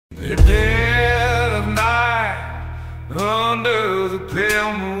the dead of night, under the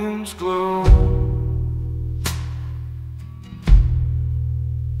pale moon's glow,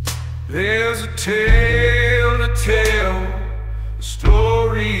 there's a tale to tell, a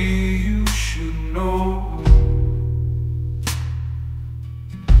story you should know,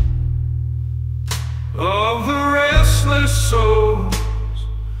 of the restless souls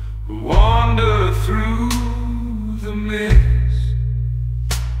who wander through the mist.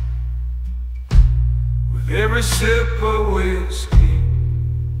 With every sip of whiskey,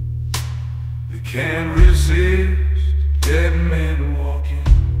 they can't resist dead men walking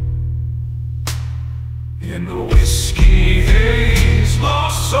in the whiskey haze.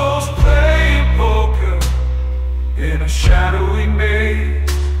 Lost souls playing poker in a shadowy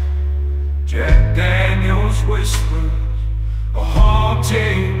maze. Jack Daniels whispers a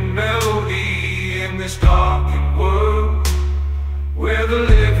haunting melody in this darkened world where the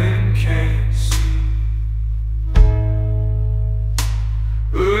living can't see.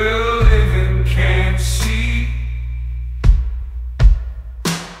 Where the living can't see.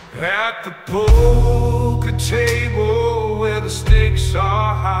 At the poker table where the stakes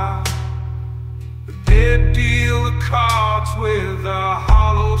are high, the dead deal the cards with a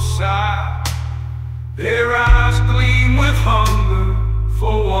hollow sigh. Their eyes gleam with hunger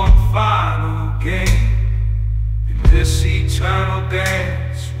for one final game in this eternal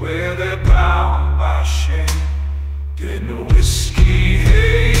dance where they're bound by shame. In the whiskey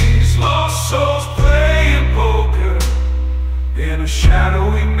haze, lost souls playing poker in a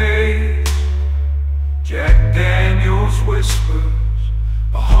shadowy maze. Jack Daniels whispers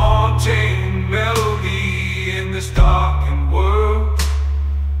a haunting melody in this darkened world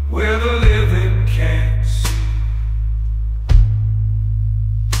where the living can't see.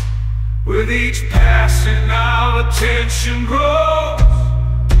 With each passing hour, tension grows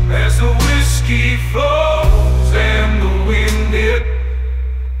as the whiskey flows and the wind it.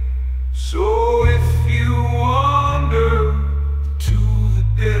 So if you wander to the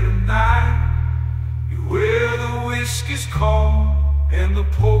dead of night, you where the whiskey's calm and the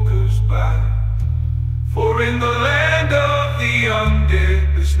poker's by. For in the land of the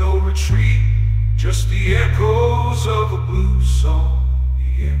undead there's no retreat, just the echoes of a blues song.